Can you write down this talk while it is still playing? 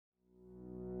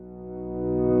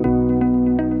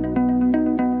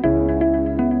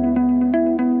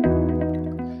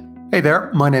Hey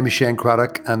there, my name is Shane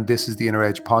Craddock, and this is the Inner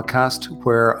Edge podcast,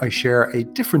 where I share a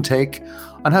different take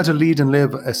on how to lead and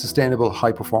live a sustainable,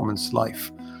 high-performance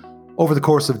life. Over the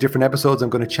course of different episodes, I'm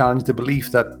going to challenge the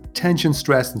belief that tension,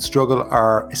 stress, and struggle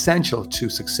are essential to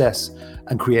success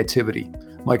and creativity.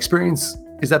 My experience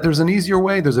is that there's an easier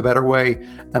way, there's a better way,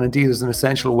 and indeed there's an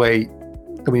essential way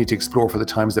that we need to explore for the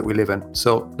times that we live in.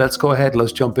 So let's go ahead,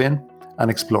 let's jump in and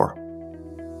explore.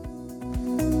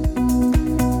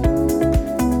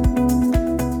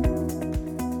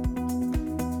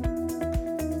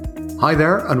 Hi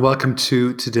there, and welcome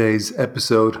to today's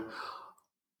episode.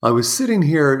 I was sitting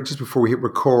here just before we hit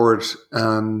record,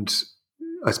 and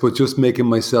I suppose just bringing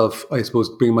myself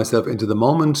into the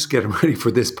moment, getting ready for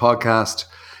this podcast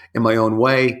in my own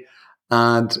way.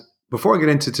 And before I get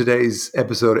into today's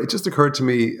episode, it just occurred to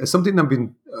me as something I've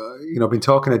been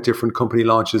talking at different company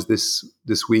launches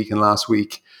this week and last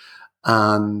week,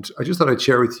 and I just thought I'd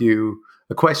share with you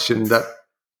a question that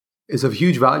is of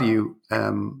huge value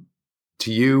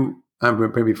to you and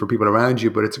maybe for people around you,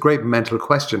 but it's a great mental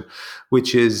question,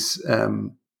 which is,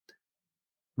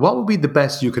 what would be the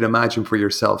best you could imagine for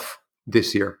yourself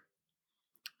this year?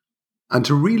 And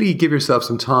to really give yourself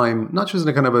some time, not just in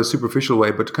a kind of a superficial way,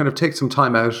 but to kind of take some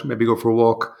time out, maybe go for a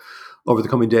walk over the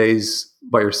coming days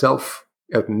by yourself,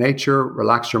 out in nature,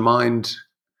 relax your mind,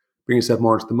 bring yourself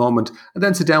more into the moment, and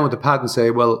then sit down with a pad and say,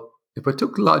 well, if I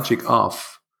took logic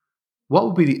off, what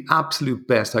would be the absolute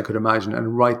best I could imagine,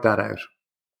 and write that out?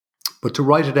 But to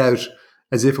write it out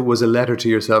as if it was a letter to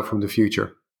yourself from the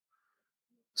future.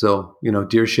 So,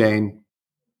 dear Shane,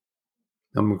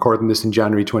 I'm recording this in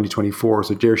January 2024.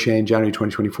 So, dear Shane, January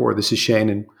 2024, this is Shane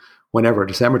in whenever,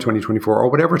 December 2024, or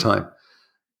whatever time.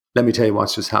 Let me tell you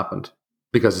what's just happened,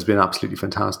 because it's been absolutely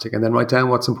fantastic. And then write down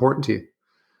what's important to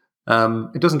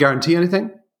you. It doesn't guarantee anything,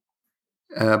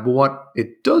 but what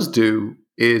it does do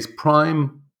is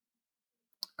prime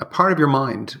a part of your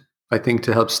mind, I think,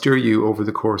 to help steer you over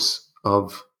the course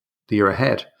of the year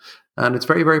ahead. And it's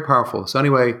very, very powerful. So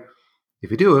anyway,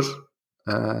 if you do it,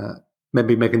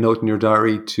 maybe make a note in your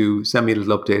diary to send me a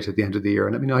little update at the end of the year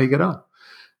and let me know how you get on.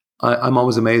 I'm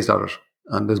always amazed at it.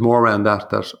 And there's more around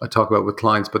that I talk about with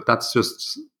clients, but that's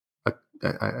just a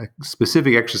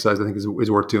specific exercise I think is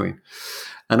worth doing.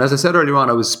 And as I said earlier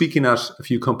on, I was speaking at a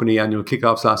few company annual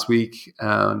kickoffs last week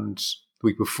and the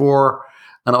week before,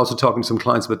 and also talking to some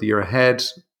clients about the year ahead.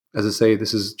 As I say,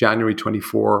 this is January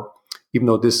 24, even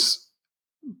though this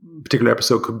particular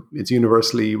episode it's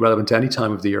universally relevant to any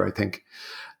time of the year, I think.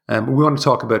 We want to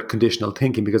talk about conditional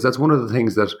thinking, because that's one of the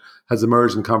things that has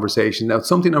emerged in conversation. Now, it's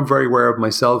something I'm very aware of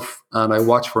myself and I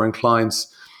watch for in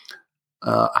clients.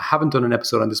 I haven't done an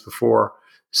episode on this before,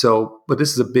 but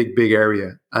this is a big, big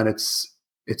area, and it's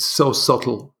so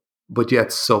subtle, but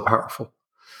yet so powerful.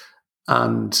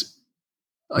 And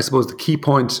I suppose the key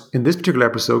point in this particular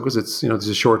episode, because it's, there's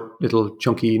a short little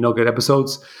chunky nugget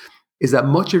episodes, is that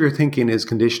much of your thinking is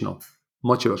conditional.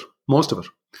 Much of it, most of it.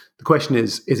 The question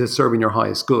is it serving your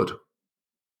highest good?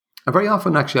 And very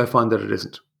often, actually, I find that it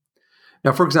isn't.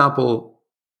 Now, for example,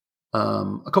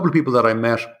 a couple of people that I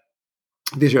met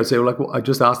this year, I'd say, I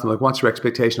just asked them, what's your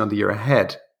expectation on the year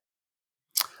ahead?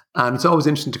 And it's always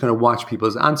interesting to kind of watch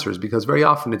people's answers, because very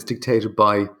often it's dictated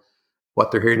by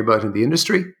what they're hearing about in the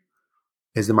industry.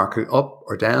 Is the market up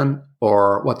or down,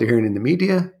 or what they're hearing in the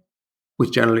media,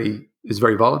 which generally is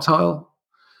very volatile?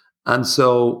 And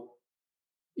so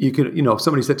you could, if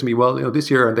somebody said to me, well,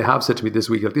 this year, and they have said to me this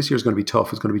week, this year is going to be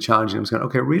tough, it's going to be challenging. I'm just going,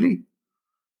 okay, really?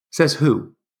 Says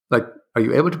who? Are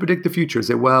you able to predict the future?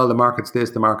 Say, well, the market's this,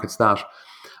 the market's that.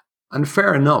 And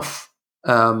fair enough.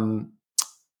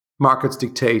 Markets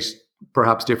dictate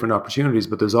perhaps different opportunities,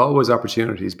 but there's always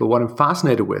opportunities. But what I'm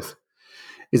fascinated with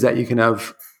is that you can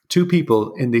have two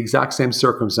people in the exact same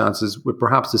circumstances with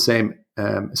perhaps the same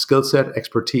skill set,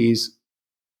 expertise,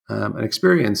 and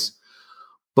experience,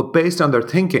 but based on their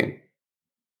thinking,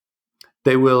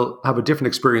 they will have a different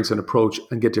experience and approach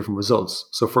and get different results.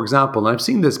 So, for example, and I've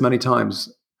seen this many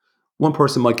times, one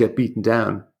person might get beaten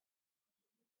down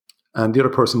and the other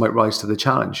person might rise to the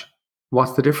challenge.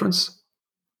 What's the difference?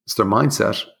 It's their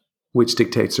mindset, which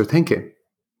dictates their thinking.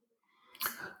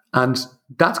 And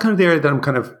that's kind of the area that I'm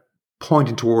kind of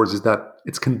pointing towards, is that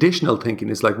it's conditional thinking.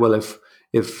 It's like, well,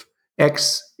 if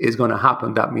X is going to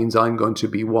happen, that means I'm going to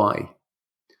be Y.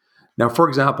 Now, for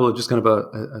example, just kind of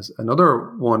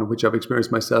another one which I've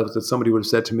experienced myself, is that somebody would have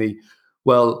said to me,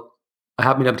 well, I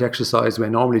haven't been able to exercise the way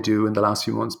I normally do in the last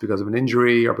few months because of an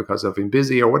injury or because I've been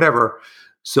busy or whatever.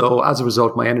 So as a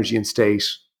result, my energy and state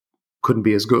couldn't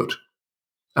be as good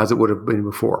as it would have been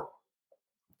before.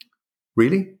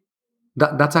 Really?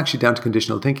 That's actually down to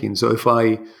conditional thinking. So if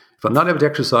I'm not able to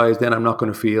exercise, then I'm not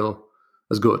going to feel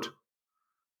as good.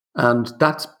 And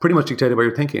that's pretty much dictated by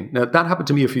your thinking. Now, that happened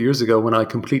to me a few years ago when I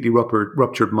completely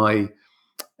ruptured my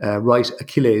right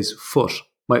Achilles foot,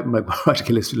 my right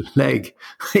Achilles leg,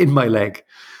 in my leg,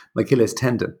 my Achilles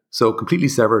tendon. So completely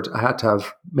severed. I had to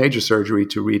have major surgery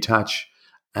to reattach.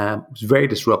 It was very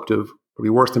disruptive, probably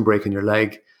worse than breaking your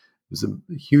leg. It was a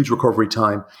huge recovery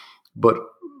time. But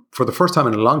for the first time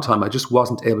in a long time, I just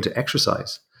wasn't able to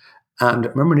exercise. And I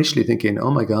remember initially thinking,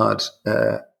 oh my God,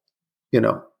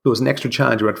 there was an extra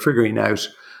challenge about figuring out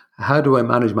how do I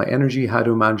manage my energy? How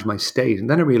do I manage my state? And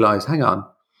then I realized, hang on,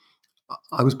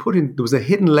 there was a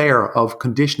hidden layer of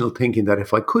conditional thinking that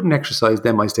if I couldn't exercise,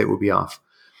 then my state would be off.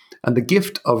 And the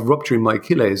gift of rupturing my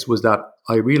Achilles was that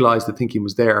I realized the thinking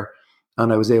was there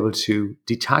and I was able to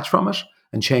detach from it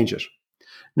and change it.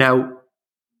 Now,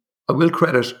 I will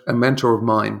credit a mentor of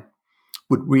mine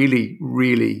with really,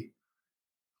 really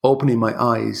opening my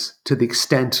eyes to the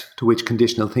extent to which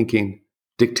conditional thinking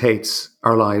dictates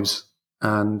our lives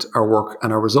and our work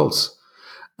and our results.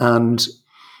 And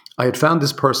I had found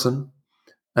this person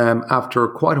after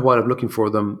quite a while of looking for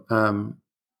them,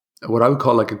 what I would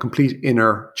call like a complete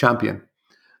inner champion,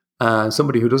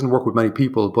 somebody who doesn't work with many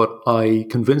people, but I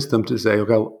convinced them to say,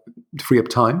 okay, to free up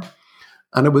time.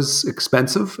 And it was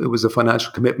expensive. It was a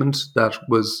financial commitment that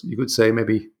was, you could say,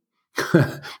 maybe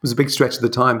it was a big stretch at the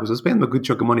time because I was paying a good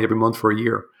chunk of money every month for a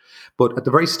year. But at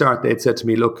the very start, they had said to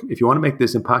me, look, if you want to make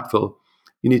this impactful,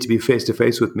 you need to be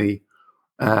face-to-face with me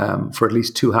for at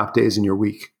least 2 half days in your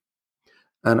week.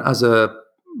 And as a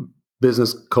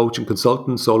business coach and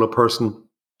consultant, solo person,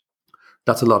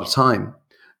 that's a lot of time.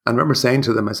 And I remember saying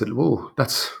to them, I said, whoa,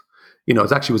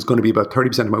 it actually was going to be about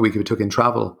 30% of my week if it took in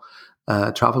travel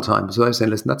time. So I was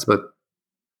saying, listen, that's about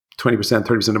 20%,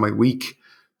 30% of my week.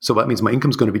 So that means my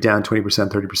income's going to be down 20%,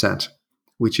 30%,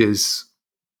 which is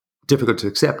difficult to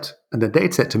accept. And then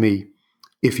they'd said to me,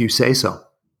 if you say so.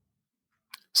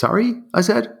 Sorry, I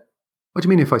said, what do you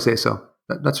mean if I say so?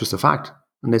 That's just a fact.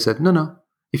 And they said, no,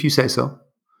 if you say so,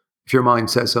 if your mind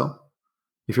says so,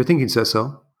 if your thinking says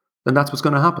so, then that's what's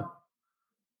going to happen.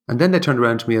 And then they turned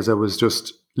around to me as I was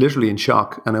just literally in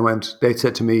shock. And they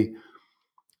said to me,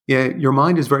 yeah, your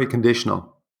mind is very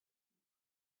conditional.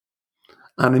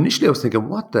 And initially I was thinking,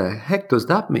 what the heck does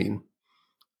that mean?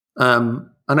 And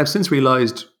I've since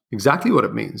realized exactly what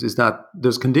it means is that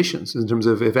there's conditions in terms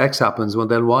of if X happens, well,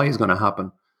 then Y is going to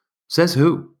happen. Says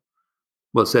who?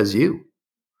 Well, says you.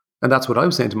 And that's what I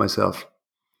was saying to myself.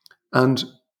 And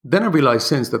then I realized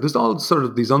since that there's all sort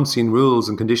of these unseen rules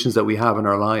and conditions that we have in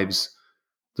our lives.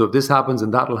 So if this happens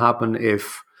and that'll happen,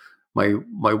 if my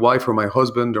wife or my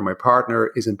husband or my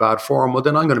partner is in bad form, well,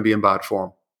 then I'm going to be in bad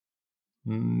form.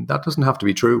 That doesn't have to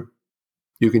be true.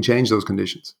 You can change those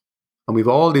conditions. And we've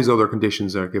all these other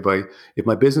conditions. Like if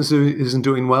my business isn't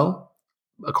doing well,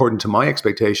 according to my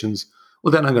expectations,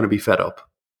 well, then I'm going to be fed up.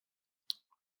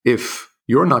 If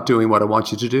you're not doing what I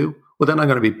want you to do, well, then I'm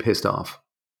going to be pissed off.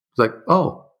 It's like,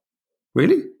 oh,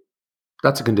 really?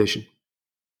 That's a condition.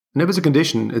 And if it's a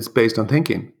condition, it's based on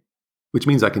thinking, which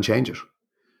means I can change it.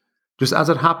 Just as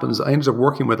it happens, I ended up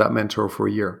working with that mentor for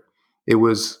a year. It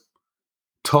was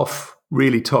tough,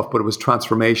 really tough, but it was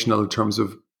transformational in terms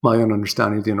of my own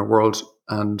understanding of the inner world.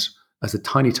 And as a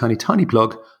tiny, tiny, tiny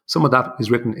plug, some of that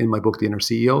is written in my book, The Inner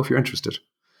CEO, if you're interested.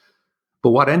 But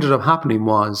what ended up happening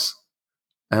was,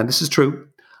 and this is true,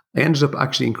 I ended up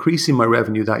actually increasing my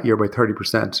revenue that year by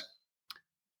 30%,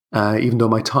 even though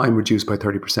my time reduced by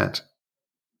 30%.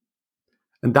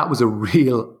 And that was a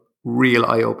real, real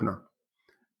eye-opener,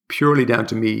 purely down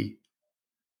to me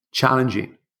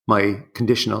challenging my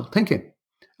conditional thinking.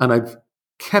 And I've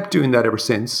kept doing that ever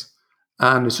since.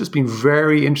 And it's just been a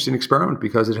very interesting experiment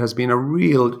because it has been a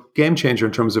real game changer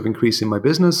in terms of increasing my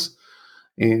business,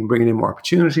 in bringing in more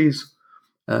opportunities,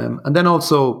 and then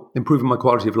also improving my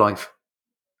quality of life,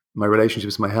 my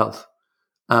relationships, my health.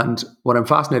 And what I'm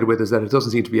fascinated with is that it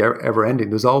doesn't seem to be ever ending.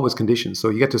 There's always conditions. So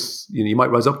you might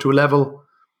rise up to a level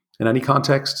in any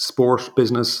context, sport,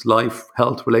 business, life,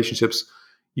 health, relationships.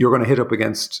 You're going to hit up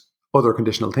against other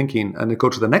conditional thinking, and to go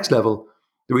to the next level.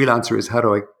 The real answer is how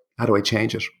do I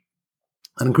change it?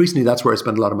 And increasingly, that's where I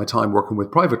spend a lot of my time working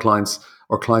with private clients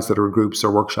or clients that are in groups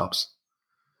or workshops.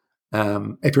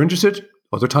 If you're interested,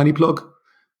 other tiny plug,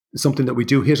 something that we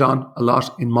do hit on a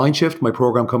lot in Mindshift, my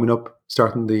program coming up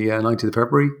starting the 19th of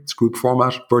February. It's group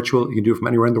format, virtual. You can do it from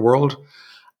anywhere in the world.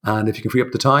 And if you can free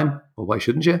up the time, well, why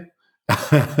shouldn't you?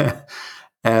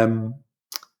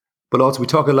 But also we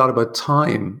talk a lot about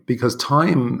time because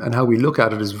time and how we look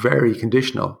at it is very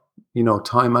conditional.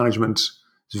 Time management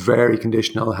is very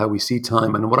conditional, how we see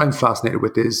time. And what I'm fascinated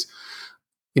with is,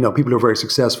 people who are very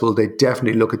successful, they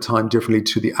definitely look at time differently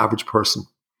to the average person.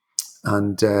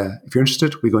 And if you're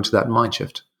interested, we go into that in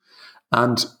Mindshift.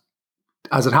 And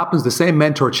as it happens, the same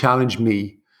mentor challenged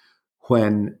me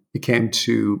when it came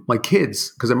to my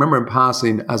kids, because I remember in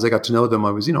passing, as I got to know them,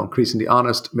 I was, increasingly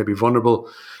honest, maybe vulnerable.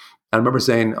 And I remember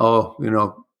saying,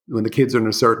 when the kids are in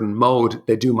a certain mode,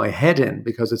 they do my head in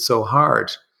because it's so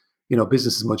hard.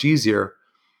 Business is much easier.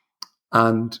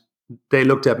 And they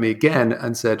looked at me again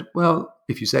and said, well,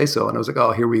 if you say so. And I was like,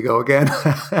 oh, here we go again.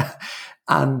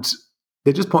 And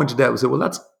they just pointed out and said, well,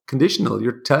 that's conditional.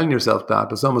 You're telling yourself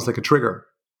that. It's almost like a trigger,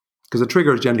 because a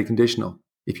trigger is generally conditional.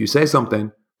 If you say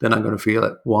something, then I'm going to feel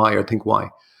it. Why? Or think why.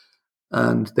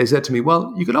 And they said to me,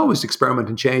 well, you can always experiment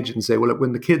and change it and say, well,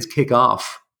 when the kids kick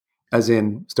off, as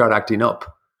in start acting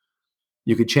up,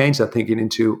 you could change that thinking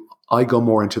into, I go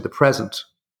more into the present.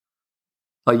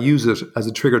 I use it as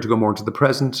a trigger to go more into the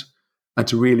present and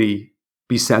to really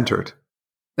be centered.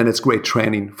 And it's great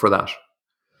training for that.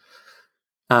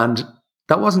 And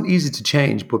that wasn't easy to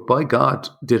change, but by God,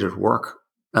 did it work.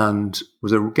 And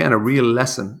was, again, a real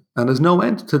lesson. And there's no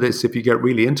end to this if you get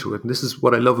really into it. And this is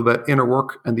what I love about inner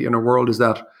work and the inner world, is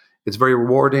that it's very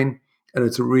rewarding and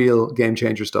it's a real game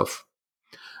changer stuff.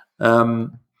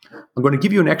 I'm going to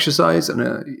give you an exercise and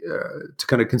to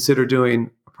kind of consider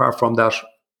doing, apart from that,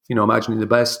 imagining the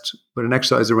best, but an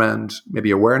exercise around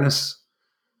maybe awareness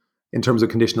in terms of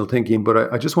conditional thinking.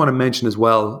 But I just want to mention as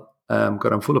well,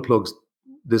 God, I'm full of plugs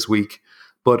this week,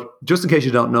 but just in case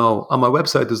you don't know, on my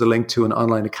website, there's a link to an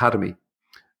online academy.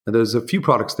 And there's a few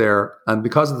products there. And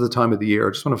because of the time of the year,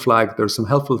 I just want to flag there's some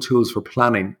helpful tools for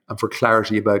planning and for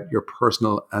clarity about your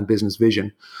personal and business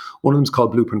vision. One of them is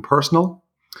called Blueprint Personal,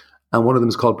 and one of them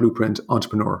is called Blueprint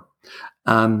Entrepreneur.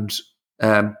 And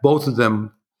both of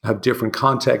them have different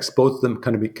contexts. Both of them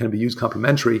can be used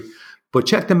complementary, but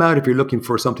check them out if you're looking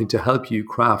for something to help you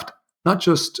craft not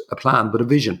just a plan, but a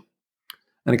vision,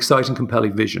 an exciting,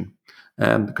 compelling vision.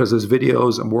 Because there's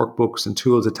videos and workbooks and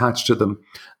tools attached to them.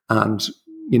 And,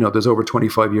 there's over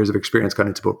 25 years of experience gone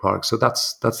into both products. So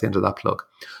that's the end of that plug.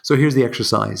 So here's the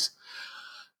exercise.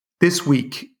 This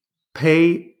week,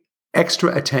 pay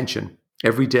extra attention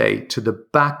every day to the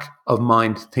back of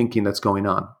mind thinking that's going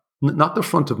on, not the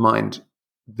front of mind.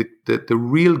 The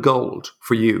real gold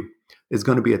for you is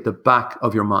going to be at the back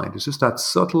of your mind. It's just that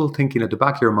subtle thinking at the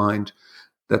back of your mind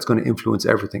that's going to influence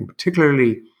everything,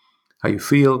 particularly how you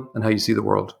feel and how you see the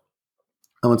world.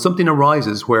 And when something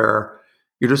arises where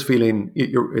you're just feeling,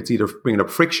 it's either bringing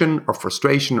up friction or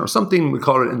frustration or something, we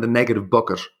call it in the negative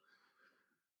bucket,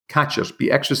 catch it. Be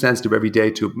extra sensitive every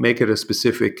day to make it a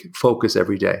specific focus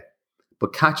every day.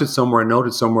 But catch it somewhere, note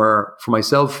it somewhere. For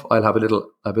myself, I'll have a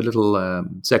little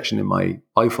section in my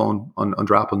iPhone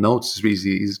under Apple Notes. It's really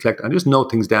easy to collect. I just note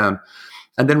things down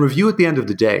and then review at the end of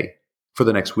the day for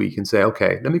the next week and say,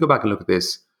 okay, let me go back and look at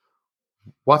this.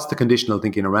 What's the conditional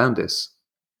thinking around this?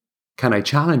 Can I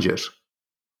challenge it?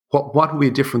 What would be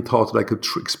a different thought that I could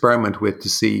experiment with to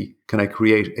see, can I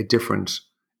create a different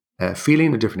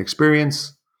feeling, a different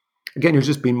experience? Again, you're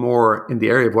just being more in the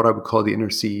area of what I would call the inner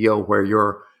CEO, where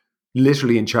you're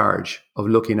literally in charge of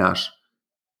looking at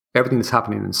everything that's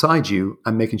happening inside you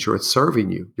and making sure it's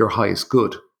serving you, your highest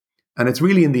good. And it's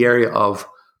really in the area of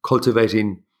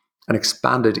cultivating an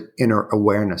expanded inner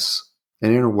awareness,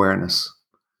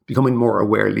 becoming more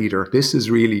aware leader. This is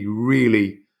really,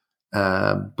 really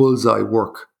bullseye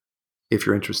work if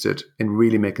you're interested in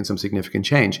really making some significant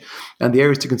change. And the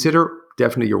areas to consider,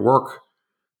 definitely your work,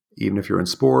 even if you're in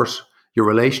sport. Your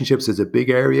relationships is a big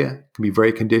area. It can be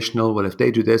very conditional. Well, if they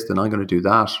do this, then I'm going to do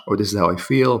that, or this is how I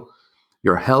feel.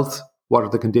 Your health,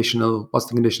 what's the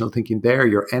conditional thinking there?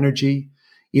 Your energy,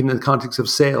 even in the context of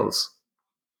sales.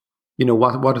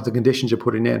 What are the conditions you're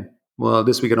putting in? Well,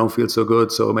 this week I don't feel so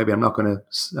good, so maybe I'm not going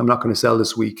to sell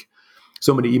this week.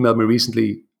 Somebody emailed me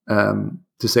recently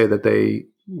to say that they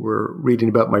were reading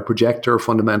about my projector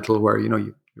fundamental, where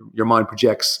your mind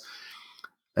projects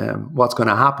what's going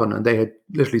to happen, and they had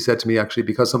literally said to me, actually,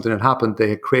 because something had happened, they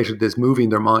had created this movie in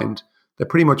their mind that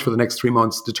pretty much for the next 3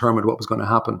 months determined what was going to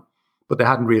happen, but they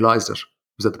hadn't realized it. It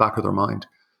was at the back of their mind,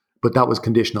 but that was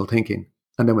conditional thinking.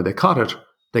 And then when they caught it,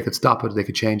 they could stop it, they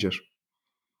could change it.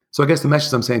 So I guess the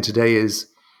message I'm saying today is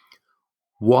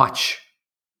watch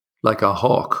like a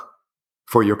hawk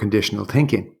for your conditional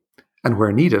thinking, and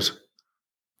where needed,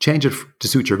 change it to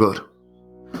suit your good.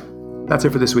 That's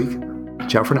it for this week.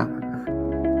 Ciao for now.